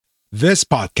This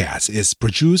podcast is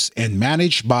produced and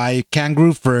managed by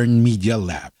Kangaroo Fern Media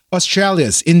Lab,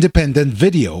 Australia's independent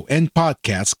video and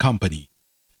podcast company.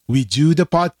 We do the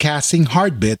podcasting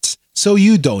hard bits so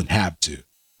you don't have to.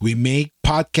 We make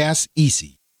podcasts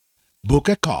easy. Book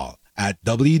a call at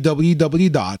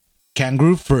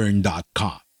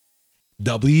www.kangaroofern.com.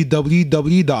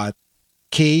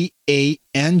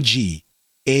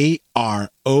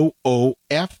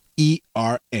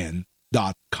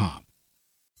 www.kangaroofern.com.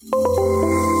 A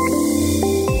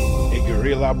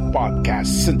Guerrilla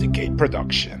Podcast Syndicate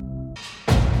production.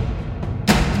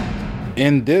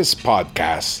 In this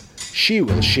podcast, she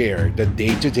will share the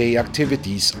day-to-day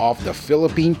activities of the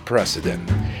Philippine President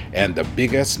and the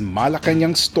biggest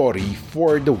Malacanang story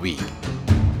for the week.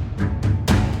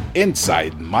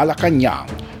 Inside Malacanang,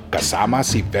 kasama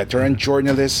si veteran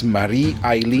journalist Marie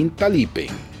Eileen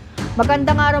Taliping.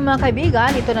 Magandang araw mga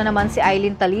kaibigan, ito na naman si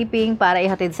Eileen Taliping para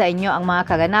ihatid sa inyo ang mga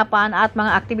kaganapan at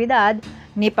mga aktibidad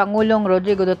ni Pangulong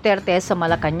Rodrigo Duterte sa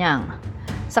Malacanang.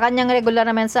 Sa kanyang regular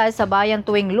na mensahe sa bayan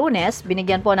tuwing Lunes,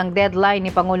 binigyan po ng deadline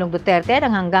ni Pangulong Duterte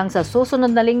ng hanggang sa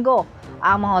susunod na linggo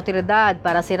ang mga otoridad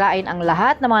para sirain ang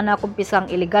lahat ng mga nakumpiskang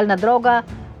iligal na droga,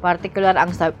 partikular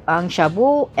ang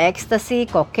shabu, ecstasy,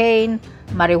 cocaine,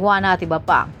 marijuana at iba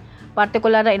pa.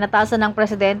 Partikular na inatasan ng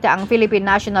Presidente ang Philippine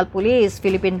National Police,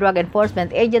 Philippine Drug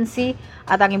Enforcement Agency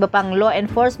at ang iba pang law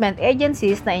enforcement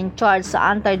agencies na in charge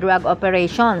sa anti-drug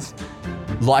operations.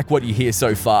 Like what you hear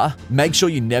so far? Make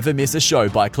sure you never miss a show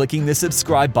by clicking the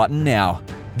subscribe button now.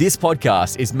 This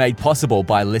podcast is made possible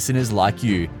by listeners like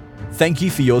you. Thank you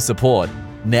for your support.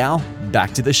 Now,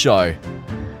 back to the show.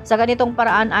 Sa ganitong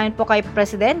paraan ayon po kay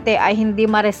Presidente ay hindi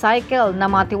ma-recycle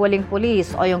na mga tiwaling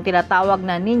pulis o yung tinatawag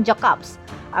na ninja cops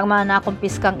ang mga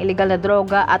nakumpiskang iligal na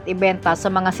droga at ibenta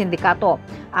sa mga sindikato.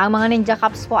 Ang mga ninja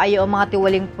cops po ay yung mga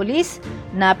tiwaling pulis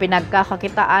na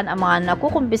pinagkakakitaan ang mga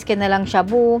nakukumpiske nilang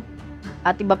shabu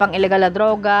at iba pang iligal na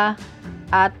droga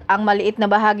at ang maliit na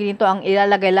bahagi nito ang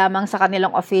ilalagay lamang sa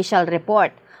kanilang official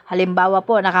report. Halimbawa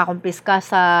po, nakakumpiska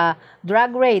sa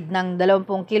drug raid ng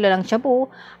 20 kilo ng shabu,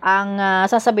 ang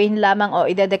sasabihin lamang o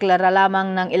idedeklara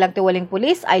lamang ng ilang tiwaling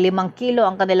pulis ay 5 kilo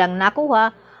ang kanilang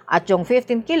nakuha at yung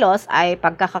 15 kilos ay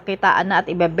pagkakakitaan na at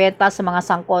ibebenta sa mga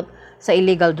sangkot sa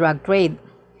illegal drug trade.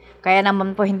 Kaya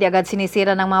naman po hindi agad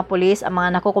sinisira ng mga pulis ang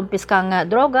mga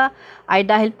nakukumpiskang droga ay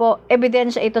dahil po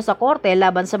ebidensya ito sa korte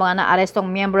laban sa mga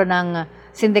naarestong miyembro ng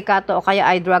sindikato o kaya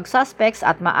ay drug suspects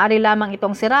at maaari lamang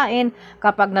itong sirain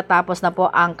kapag natapos na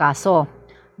po ang kaso.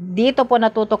 Dito po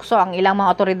natutokso ang ilang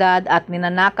mga otoridad at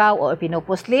ninanakaw o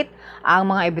pinupuslit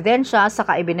ang mga ebidensya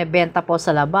saka ibinebenta po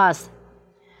sa labas.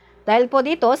 Dahil po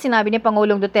dito, sinabi ni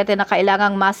Pangulong Duterte na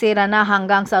kailangang masira na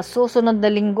hanggang sa susunod na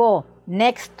linggo,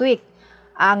 next week,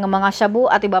 ang mga shabu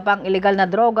at iba pang iligal na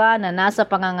droga na nasa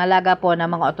pangangalaga po ng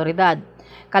mga otoridad.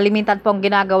 Kalimitan pong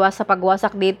ginagawa sa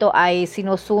pagwasak dito ay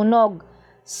sinusunog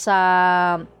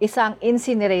sa isang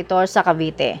incinerator sa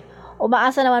Cavite.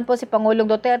 Umaasa naman po si Pangulong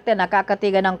Duterte na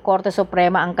kakatigan ng Korte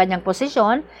Suprema ang kanyang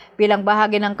posisyon bilang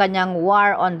bahagi ng kanyang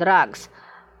war on drugs.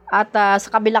 At sa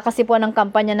kabila kasi po ng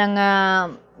kampanya ng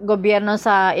gobyerno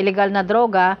sa illegal na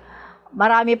droga,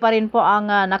 marami pa rin po ang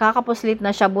nakakapuslit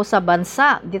na shabu sa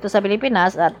bansa dito sa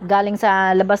Pilipinas at galing sa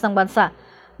labas ng bansa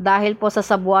dahil po sa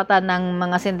sabuatan ng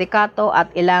mga sindikato at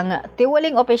ilang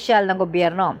tiwaling opisyal ng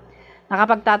gobyerno.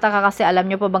 Nakapagtataka kasi alam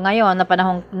nyo po ba ngayon na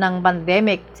panahon ng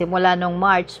pandemic simula noong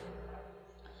March,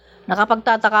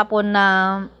 nakapagtataka po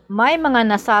na may mga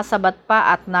nasasabat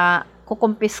pa at na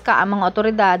kukumpiska ang mga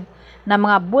otoridad na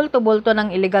mga bulto-bulto ng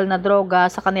illegal na droga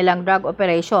sa kanilang drug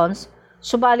operations.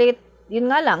 Subalit, yun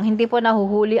nga lang, hindi po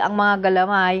nahuhuli ang mga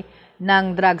galamay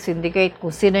ng drug syndicate. Kung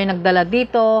sino yung nagdala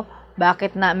dito,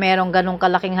 bakit na merong ganong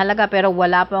kalaking halaga pero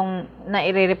wala pong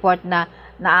nai-report na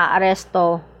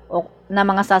naaaresto o na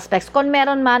mga suspects. Kung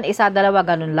meron man, isa, dalawa,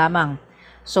 ganun lamang.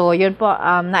 So, yun po,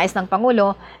 nais ng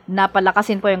Pangulo na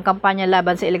palakasin po yung kampanya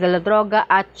laban sa illegal na droga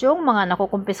at yung mga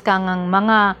nakukumpiskang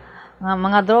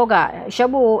mga droga,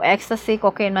 shabu, ecstasy,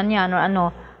 cocaine man yan o ano,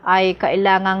 ay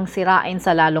kailangang sirain sa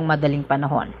lalong madaling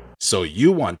panahon. So you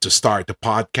want to start a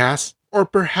podcast? Or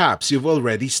perhaps you've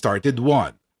already started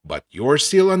one, but you're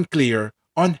still unclear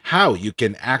on how you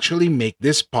can actually make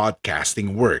this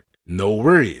podcasting work. No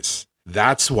worries.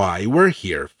 That's why we're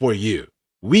here for you.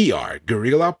 We are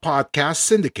Guerrilla Podcast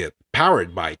Syndicate,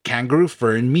 powered by Kangaroo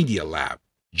Fern Media Lab.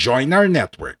 Join our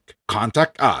network.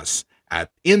 Contact us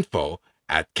at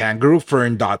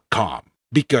info@kangaroofern.com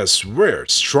because we're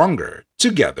stronger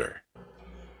together.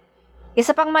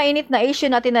 Isa pang mainit na issue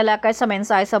na tinalakay sa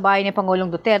mensahe sa bahay ni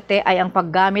Pangulong Duterte ay ang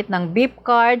paggamit ng beep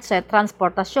card sa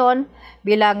transportasyon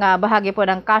bilang bahagi po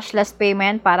ng cashless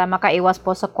payment para makaiwas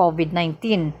po sa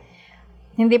COVID-19.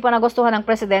 Hindi po nagustuhan ng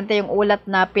presidente yung ulat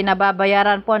na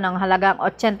pinababayaran po ng halagang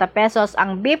 80 pesos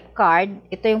ang beep card.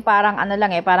 Ito yung parang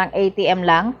parang ATM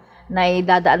lang na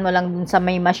idadaan mo lang dun sa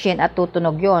may machine at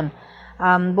tutunog yun.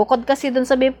 Bukod kasi dun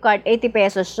sa beep card, 80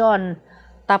 pesos yun.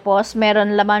 Tapos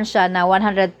meron laman siya na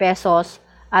 100 pesos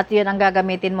at yun ang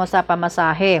gagamitin mo sa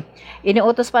pamasahe.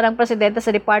 Iniutos pa ng presidente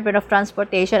sa Department of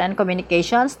Transportation and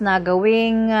Communications na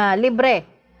gawing libre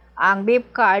ang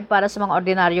beep card para sa mga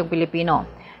ordinaryong Pilipino.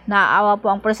 Naawa po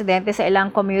ang presidente sa ilang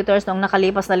commuters noong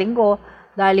nakalipas na linggo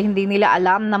dahil hindi nila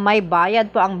alam na may bayad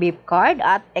po ang beep card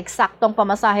at eksaktong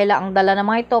pamasahe lang ang dala ng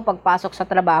mga ito pagpasok sa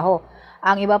trabaho.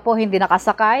 Ang iba po hindi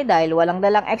nakasakay dahil walang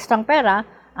dalang ekstrang pera,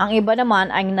 ang iba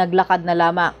naman ay naglakad na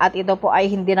lamang at ito po ay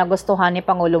hindi nagustuhan ni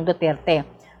Pangulong Duterte.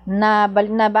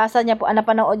 Nabasa niya po,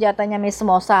 napanood yata niya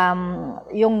mismo sa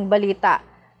yung balita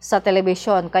sa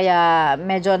telebisyon kaya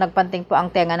medyo nagpanting po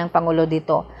ang tenga ng Pangulo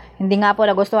dito. Hindi nga po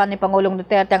nagustuhan ni Pangulong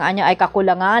Duterte ang anya ay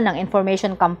kakulangan ng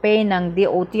information campaign ng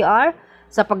DOTR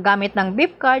sa paggamit ng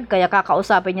beep card kaya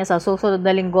kakausapin niya sa susunod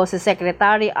na linggo si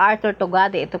Secretary Arthur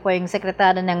Tugade. Ito po yung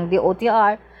sekretary ng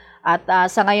DOTR at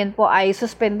sa ngayon po ay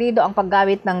suspendido ang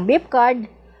paggamit ng beep card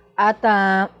at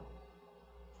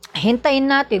hintayin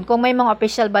natin kung may mga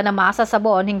official ba na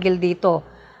masasabon hinggil dito.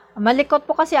 Malikot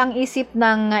po kasi ang isip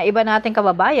ng iba nating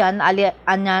kababayan,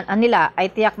 nila ay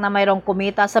tiyak na mayroong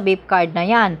kumita sa beep card na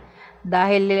yan.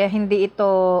 Dahil hindi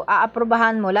ito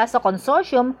aaprubahan mula sa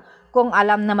consortium kung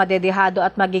alam na madedehado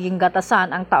at magiging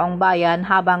gatasan ang taong bayan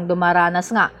habang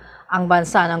dumaranas nga ang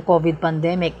bansa ng COVID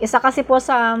pandemic. Isa kasi po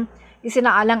sa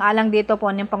isinaalang-alang dito po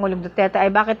ng Pangulong Duterte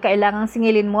ay bakit kailangang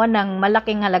singilin mo ng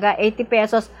malaking halaga 80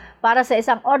 pesos para sa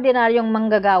isang ordinaryong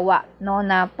manggagawa, no,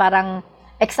 na parang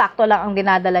eksakto lang ang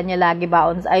dinadala niya lagi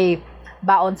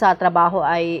baon sa trabaho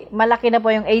ay malaki na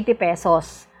po yung 80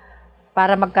 pesos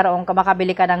para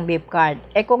makabili ka ng beep card.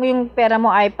 Kung yung pera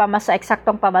mo ay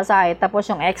eksaktong pamasahe tapos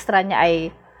yung extra niya ay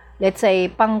let's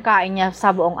say pangkain niya sa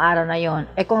buong araw na yon.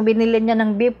 Kung binili niya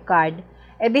ng beep card,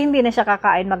 di hindi na siya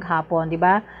kakain maghapon, di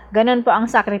ba? Ganun po ang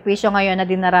sakripisyo ngayon na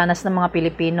dinaranas ng mga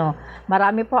Pilipino.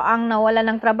 Marami po ang nawalan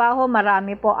ng trabaho,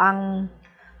 marami po ang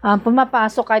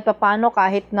pumapasok kahit paano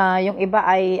kahit na yung iba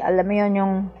ay alam mo yun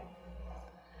yung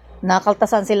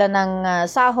nakaltasan sila ng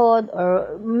sahod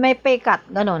or may pay cut,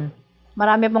 ganun.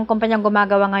 Marami pong kumpanyang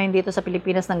gumagawa ngayon dito sa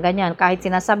Pilipinas ng ganyan kahit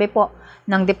sinasabi po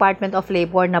ng Department of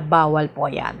Labor na bawal po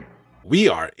yan. We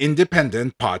are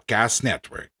Independent Podcast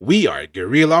Network. We are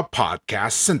Guerrilla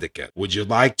Podcast Syndicate. Would you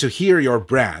like to hear your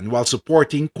brand while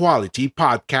supporting quality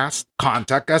podcasts?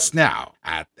 Contact us now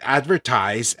at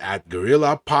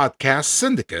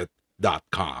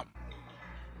advertise@guerrillapodcastsyndicate.com.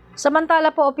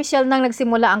 Samantala po, opisyal nang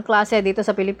nagsimula ang klase dito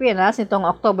sa Pilipinas nitong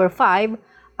October 5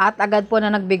 at agad po na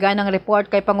nagbigay ng report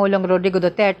kay Pangulong Rodrigo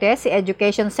Duterte si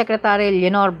Education Secretary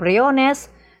Leonor Briones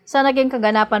sa naging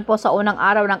kaganapan po sa unang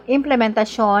araw ng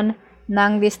implementasyon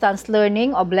ng distance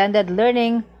learning o blended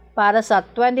learning para sa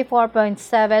 24.7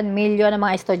 milyon ng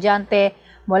mga estudyante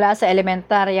mula sa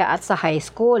elementarya at sa high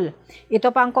school.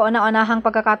 Ito pa ang kauna-unahang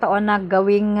pagkakataon na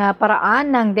gawing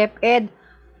paraan ng DepEd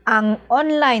ang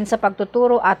online sa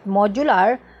pagtuturo at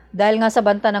modular dahil nga sa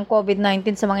banta ng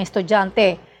COVID-19 sa mga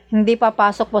estudyante. Hindi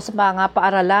papasok po sa mga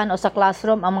paaralan o sa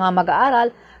classroom ang mga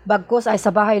mag-aaral, bagkus ay sa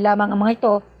bahay lamang ang mga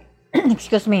ito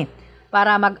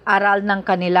para mag-aral ng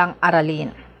kanilang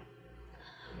aralin.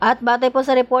 At batay po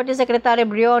sa report ni Secretary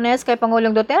Briones kay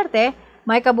Pangulong Duterte,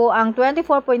 may kabuang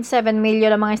 24.7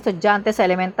 milyon ng mga estudyante sa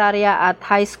elementarya at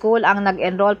high school ang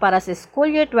nag-enroll para sa school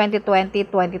year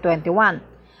 2020-2021.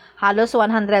 Halos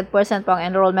 100% po ang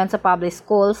enrollment sa public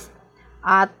schools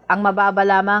at ang mababa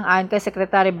lamang ayon kay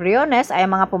Secretary Briones ay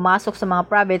mga pumasok sa mga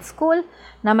private school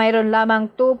na mayroon lamang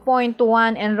 2.1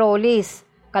 enrollees.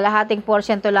 Kalahating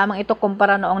porsyento lamang ito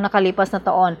kumpara noong nakalipas na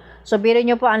taon. So birin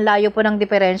nyo po ang layo po ng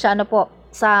diferensya.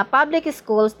 Sa public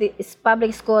schools,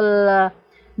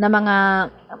 na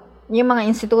yung mga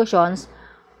institutions,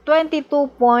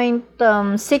 22.6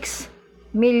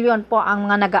 million po ang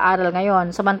mga nag-aaral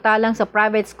ngayon. Samantalang sa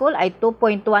private school ay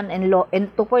 2.1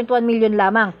 million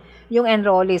lamang yung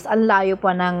enrollees. Ang layo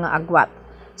po ng agwat.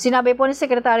 Sinabi po ni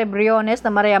Secretary Briones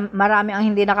na marami ang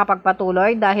hindi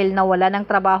nakapagpatuloy dahil nawala ng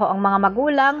trabaho ang mga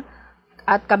magulang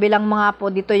at kabilang mga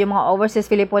po dito yung mga overseas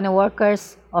Filipino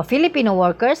workers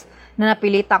na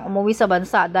napilitang umuwi sa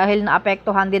bansa dahil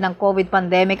naapektuhan din ng COVID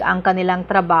pandemic ang kanilang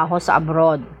trabaho sa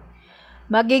abroad.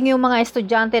 Maging yung mga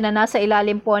estudyante na nasa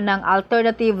ilalim po ng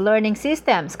alternative learning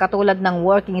systems katulad ng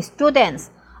working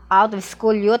students,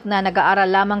 out-of-school youth na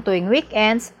nag-aaral lamang tuwing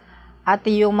weekends, at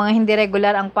yung mga hindi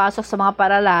regular ang pasok sa mga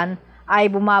paaralan ay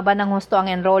bumaba ng husto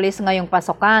ang enrollees ngayong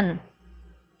pasukan.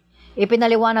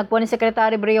 Ipinaliwanag po ni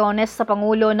Secretary Briones sa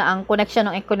Pangulo na ang koneksyon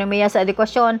ng ekonomiya sa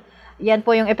edukasyon, yan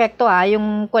po yung epekto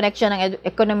yung koneksyon ng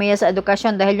ekonomiya sa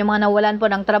edukasyon dahil yung mga nawalan po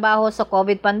ng trabaho sa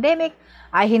COVID pandemic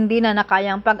ay hindi na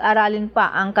nakayang pag-aralin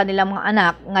pa ang kanilang mga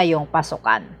anak ngayong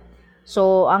pasukan.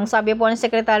 So, ang sabi po ni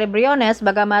Secretary Briones,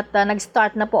 bagamat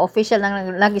nag-start na po, official na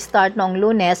nag-start noong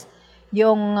Lunes,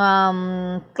 yung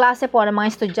klase po ng mga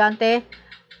estudyante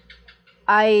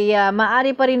ay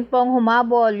maaari pa rin pong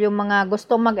humabol yung mga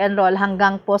gustong mag-enroll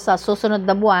hanggang po sa susunod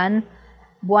na buwan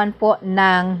po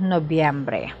ng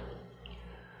Nobyembre.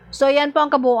 So yan po ang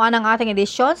kabuuan ng ating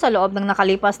edisyon sa loob ng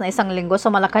nakalipas na isang linggo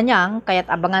sa Malacanang, kaya't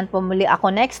abangan po muli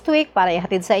ako next week para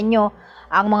ihatid sa inyo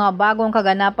ang mga bagong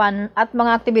kaganapan at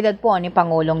mga aktibidad po ni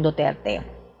Pangulong Duterte.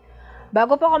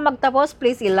 Bago po ako magtapos,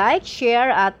 please i-like,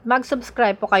 share at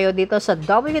mag-subscribe po kayo dito sa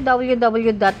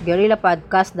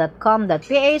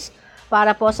www.guerrillapodcast.com.ph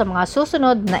para po sa mga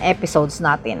susunod na episodes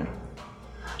natin.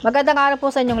 Magandang araw po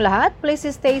sa inyong lahat. Please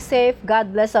stay safe.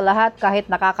 God bless sa lahat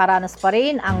kahit nakakaranas pa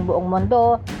rin ang buong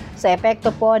mundo sa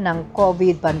epekto po ng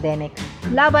COVID pandemic.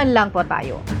 Laban lang po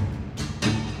tayo.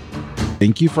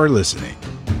 Thank you for listening.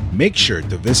 Make sure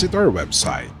to visit our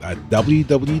website at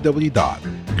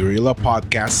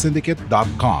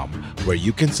www.guerrillapodcastsyndicate.com where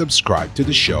you can subscribe to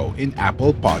the show in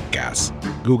Apple Podcasts,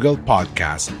 Google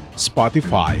Podcasts,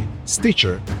 Spotify,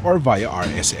 Stitcher, or via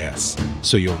RSS,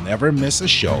 so you'll never miss a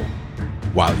show.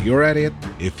 While you're at it,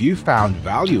 if you found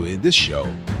value in this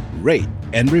show, rate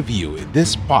and review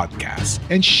this podcast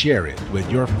and share it with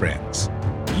your friends.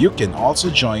 You can also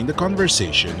join the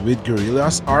conversation with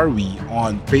Guerrillas RV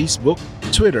on Facebook,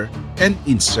 Twitter, and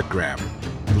Instagram.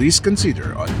 Please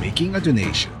consider on making a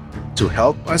donation to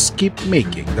help us keep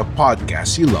making the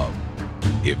podcast you love.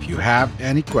 If you have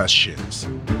any questions,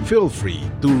 feel free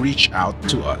to reach out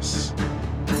to us.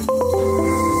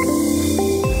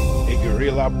 A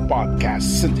Guerrilla Podcast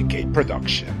Syndicate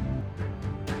production.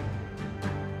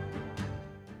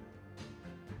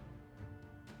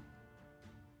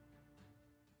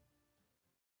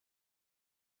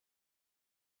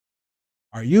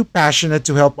 Are you passionate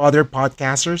to help other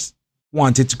podcasters?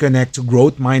 Wanted to connect to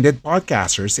growth-minded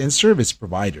podcasters and service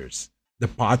providers? The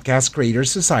Podcast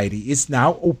Creators Society is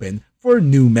now open for a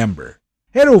new member.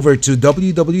 Head over to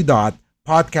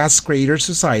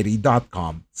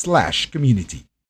www.podcastcreatorsociety.com/community.